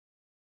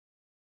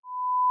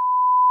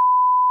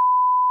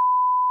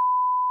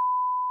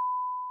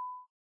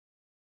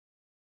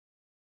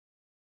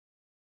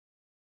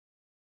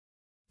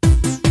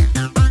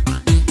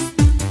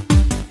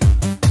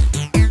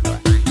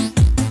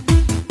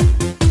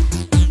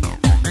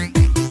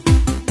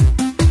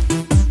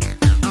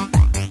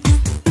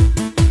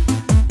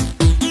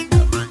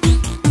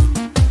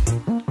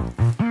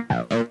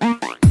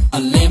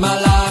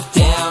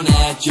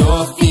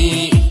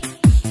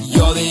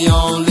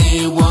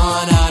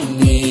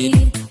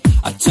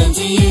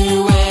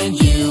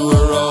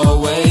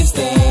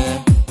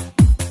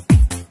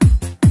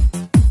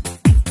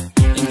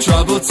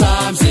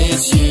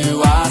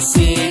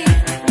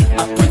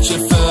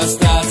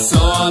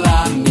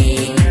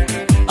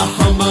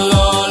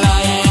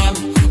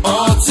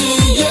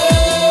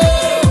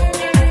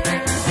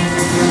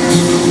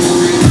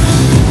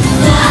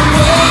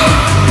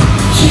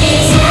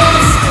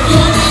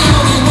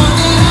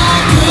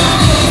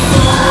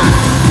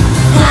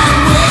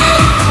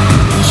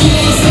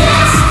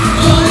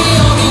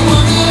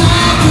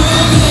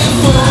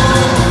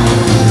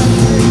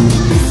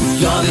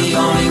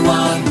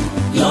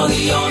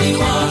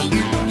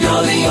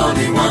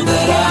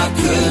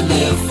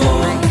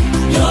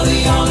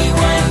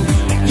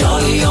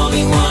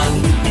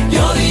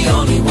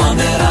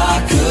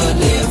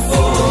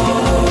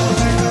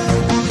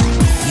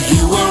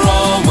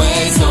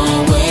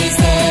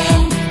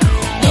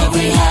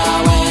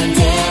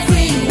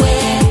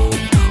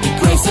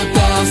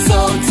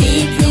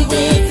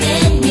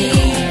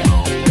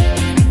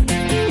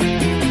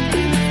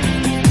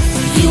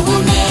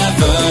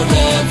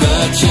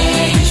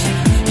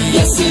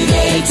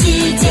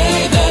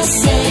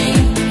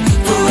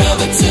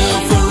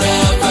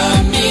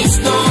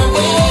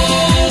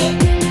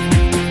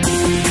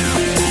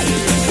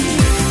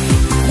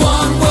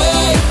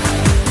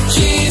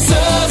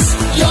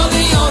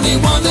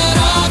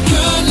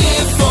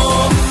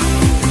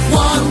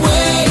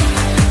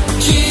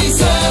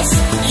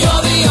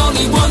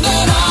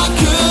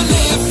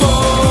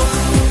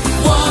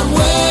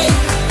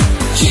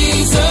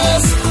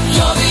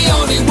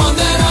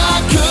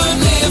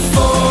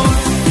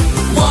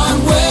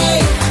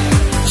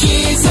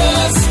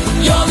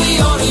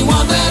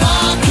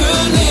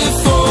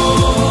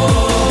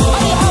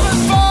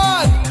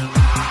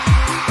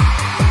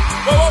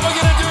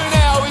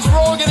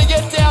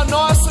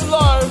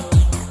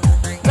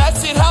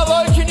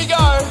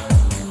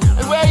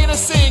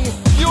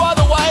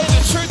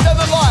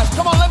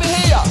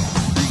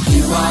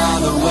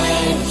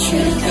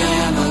truth,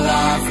 and the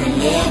life. We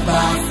live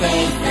by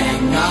faith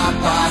and not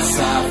by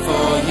sight.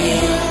 For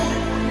you,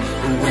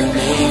 we're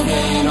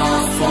living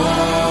all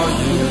for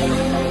you.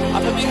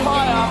 Up a bit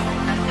higher.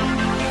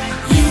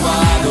 You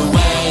are the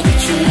way, the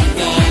truth,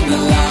 and the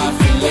life.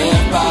 We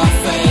live by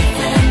faith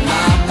and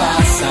not by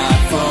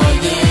sight. For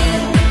you,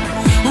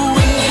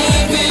 we're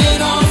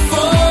living all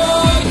for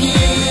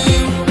you.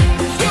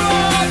 You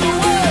are the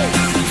way.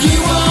 You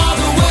are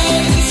the way,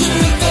 the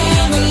truth,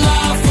 and the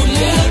life. We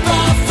live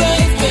by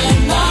faith and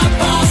not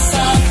by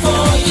sight.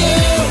 For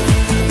you,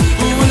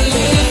 we're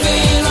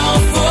living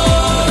all for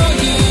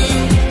you.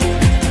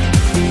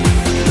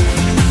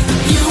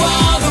 You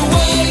are the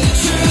way, the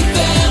truth,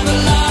 and the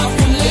life.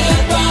 We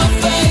live by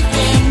faith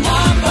and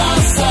not by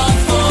sight.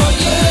 For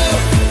you,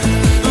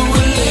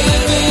 we're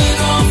living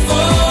all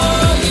for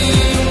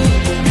you.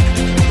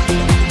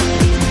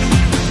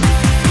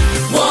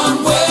 One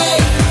way,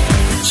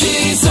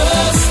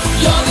 Jesus,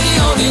 you're the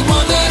only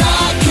one that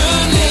I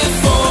could live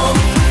for.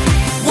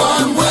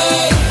 One way,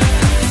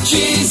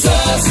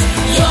 Jesus,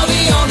 you're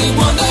the only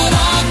one that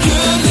I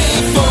could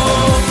live for.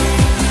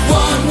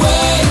 One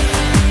way,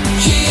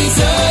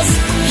 Jesus,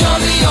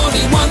 you're the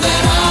only one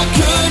that I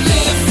could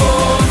live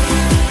for.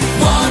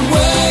 One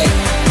way,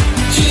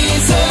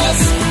 Jesus,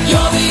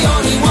 you're the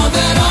only one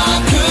that I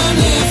could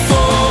live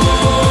for.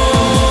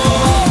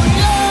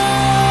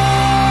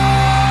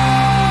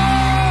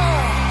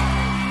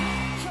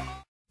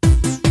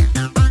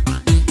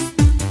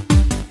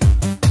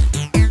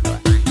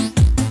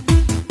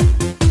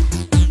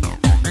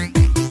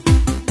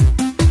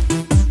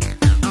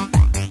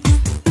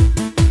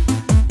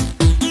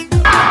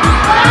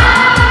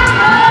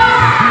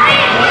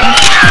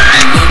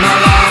 Lay my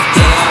life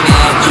down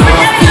at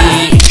your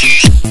feet.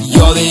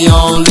 You're the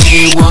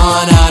only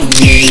one